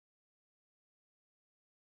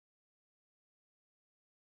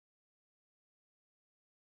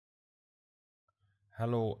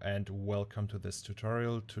Hello and welcome to this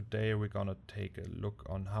tutorial. Today we're gonna take a look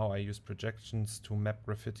on how I use projections to map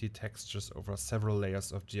graffiti textures over several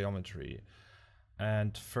layers of geometry.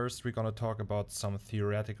 And first we're gonna talk about some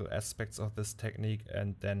theoretical aspects of this technique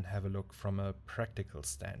and then have a look from a practical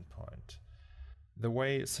standpoint. The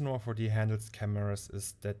way Cinema 4D handles cameras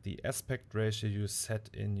is that the aspect ratio you set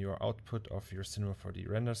in your output of your Cinema 4D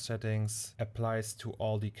render settings applies to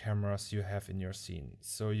all the cameras you have in your scene.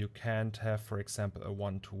 So you can't have, for example, a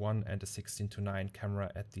 1:1 and a 16:9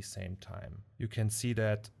 camera at the same time. You can see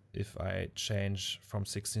that if I change from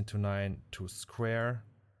 16:9 to square,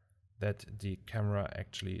 that the camera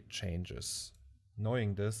actually changes.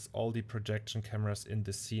 Knowing this, all the projection cameras in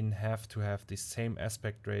the scene have to have the same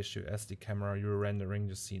aspect ratio as the camera you're rendering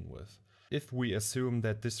the scene with. If we assume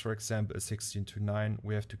that this, for example, is 16:9,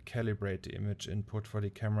 we have to calibrate the image input for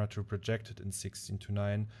the camera to project it in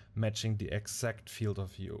 16:9, matching the exact field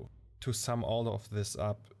of view. To sum all of this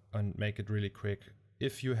up and make it really quick,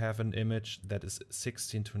 if you have an image that is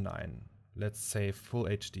 16:9, let's say full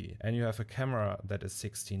HD, and you have a camera that is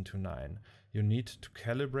 16:9, you need to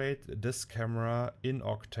calibrate this camera in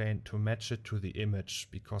Octane to match it to the image,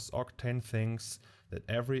 because Octane thinks that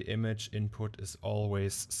every image input is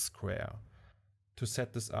always square. To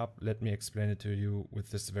set this up, let me explain it to you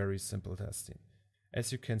with this very simple testing.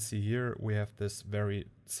 As you can see here, we have this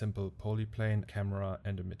very simple polyplane camera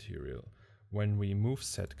and a material. When we move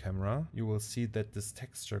said camera, you will see that this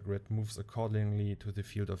texture grid moves accordingly to the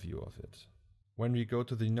field of view of it. When we go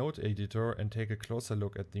to the node editor and take a closer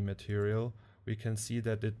look at the material, we can see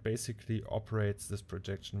that it basically operates this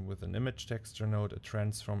projection with an image texture node, a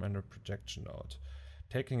transform and a projection node.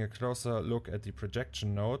 Taking a closer look at the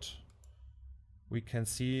projection node, we can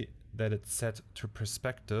see that it's set to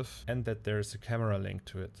perspective and that there is a camera link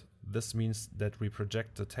to it. This means that we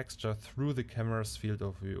project the texture through the camera's field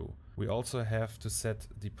of view. We also have to set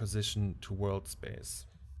the position to world space.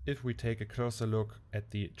 If we take a closer look at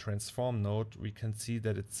the transform node, we can see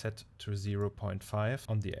that it's set to 0.5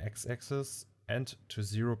 on the x-axis and to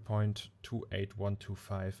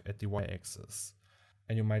 0.28125 at the y-axis.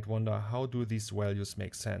 And you might wonder, how do these values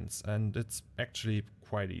make sense? And it's actually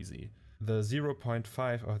quite easy. The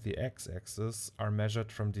 0.5 of the x-axis are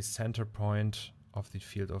measured from the center point of the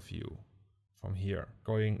field of view, from here,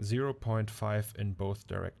 going 0.5 in both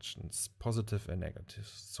directions, positive and negative.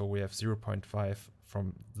 So we have 0.5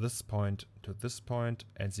 from this point to this point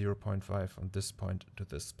and 0.5 from this point to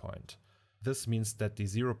this point. This means that the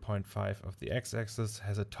 0.5 of the x-axis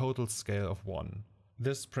has a total scale of 1.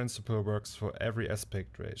 This principle works for every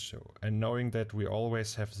aspect ratio, and knowing that we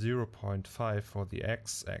always have 0.5 for the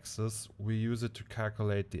x-axis, we use it to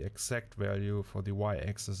calculate the exact value for the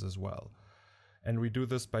y-axis as well. And we do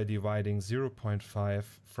this by dividing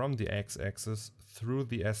 0.5 from the x-axis through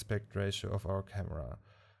the aspect ratio of our camera,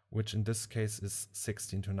 which in this case is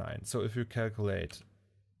 16:9. So if you calculate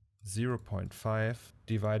 0.5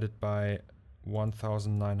 divided by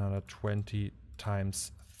 1920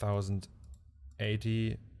 times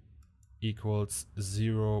 1080 equals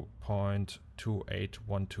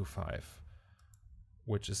 0.28125,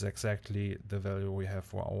 which is exactly the value we have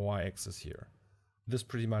for our y-axis here. This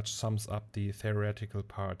pretty much sums up the theoretical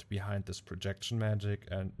part behind this projection magic,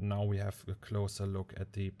 and now we have a closer look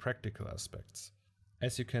at the practical aspects.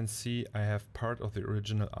 As you can see, I have part of the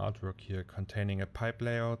original artwork here containing a pipe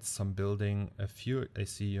layout, some building, a few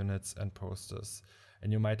AC units and posters.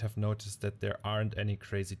 And you might have noticed that there aren't any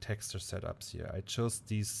crazy texture setups here. I chose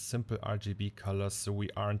these simple RGB colors so we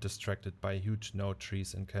aren't distracted by huge node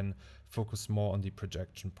trees and can focus more on the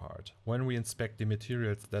projection part. When we inspect the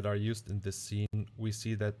materials that are used in this scene, we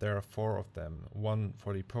see that there are 4 of them. 1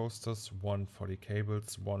 for the posters, 1 for the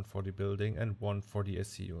cables, 1 for the building and 1 for the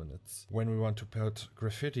AC units. When we want to put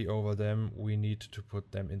graffiti over them, we need to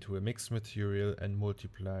put them into a mixed material and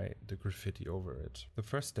multiply the graffiti over it. The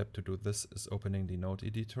first step to do this is opening the node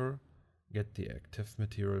editor, get the active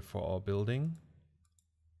material for our building,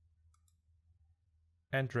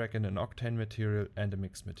 and drag in an Octane material and a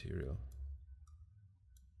mix material.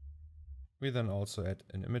 We then also add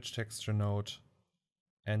an image texture node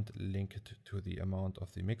and link it to the amount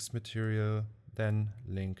of the mix material, then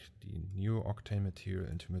link the new Octane material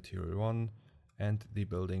into material 1 and the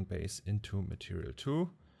building base into material 2,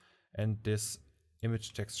 and this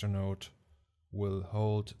image texture node will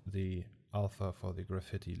hold the alpha for the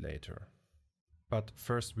graffiti later. But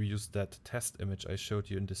first we use that test image I showed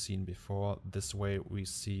you in the scene before. This way we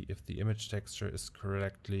see if the image texture is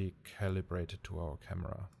correctly calibrated to our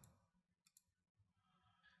camera.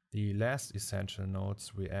 The last essential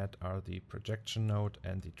nodes we add are the projection node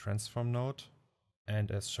and the transform node.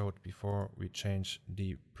 And as showed before, we change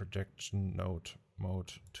the projection node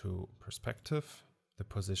mode to perspective, the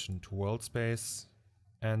position to world space,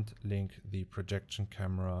 and link the projection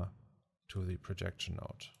camera to the projection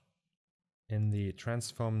node. In the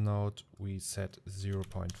transform node, we set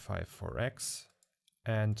 0.54x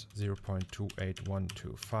and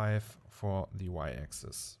 0.28125 for the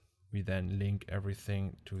y-axis. We then link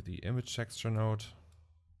everything to the image texture node.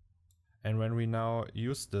 And when we now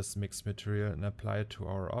use this mixed material and apply it to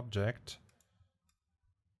our object,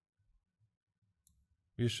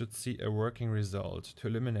 we should see a working result. To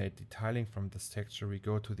eliminate the tiling from this texture, we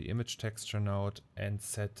go to the image texture node and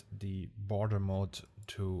set the border mode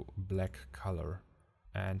to black color.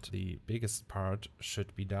 And the biggest part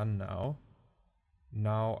should be done now.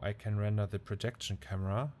 Now I can render the projection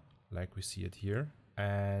camera, like we see it here,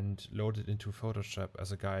 and load it into Photoshop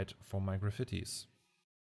as a guide for my graffitis.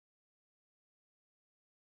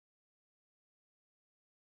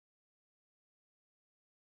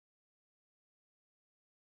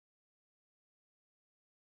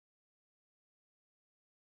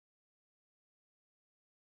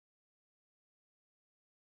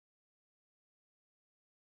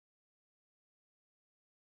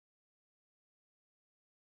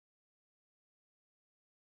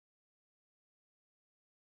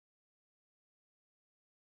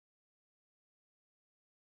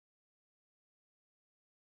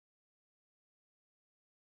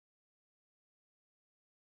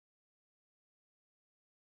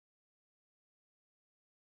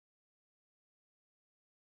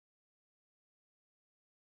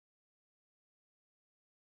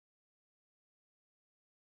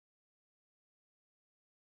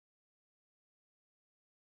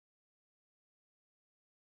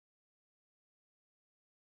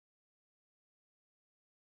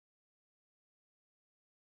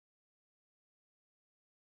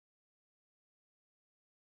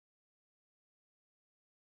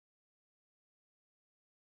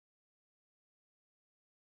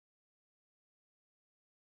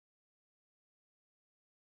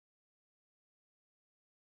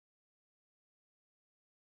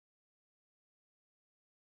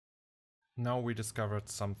 Now we discovered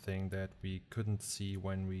something that we couldn't see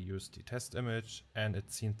when we used the test image, and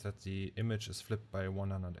it seems that the image is flipped by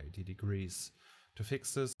 180 degrees. To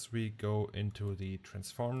fix this, we go into the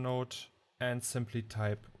transform node and simply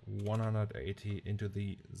type 180 into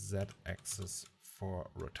the Z-axis for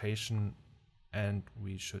rotation, and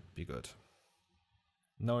we should be good.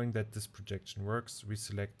 Knowing that this projection works, we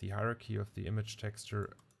select the hierarchy of the image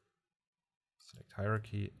texture, select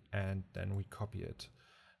hierarchy, and then we copy it.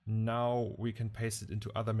 Now we can paste it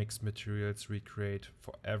into other mixed materials we create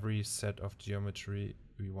for every set of geometry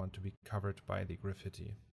we want to be covered by the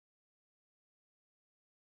graffiti.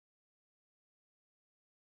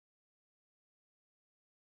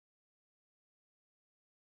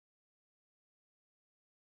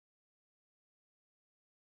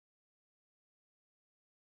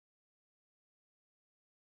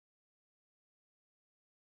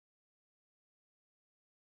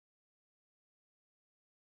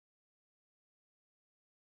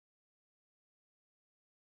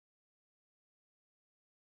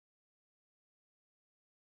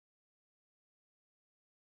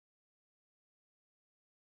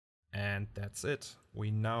 And that's it.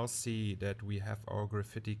 We now see that we have our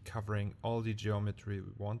graffiti covering all the geometry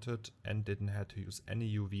we wanted and didn't have to use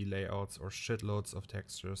any UV layouts or shitloads of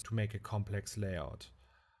textures to make a complex layout.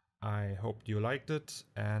 I hope you liked it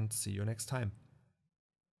and see you next time.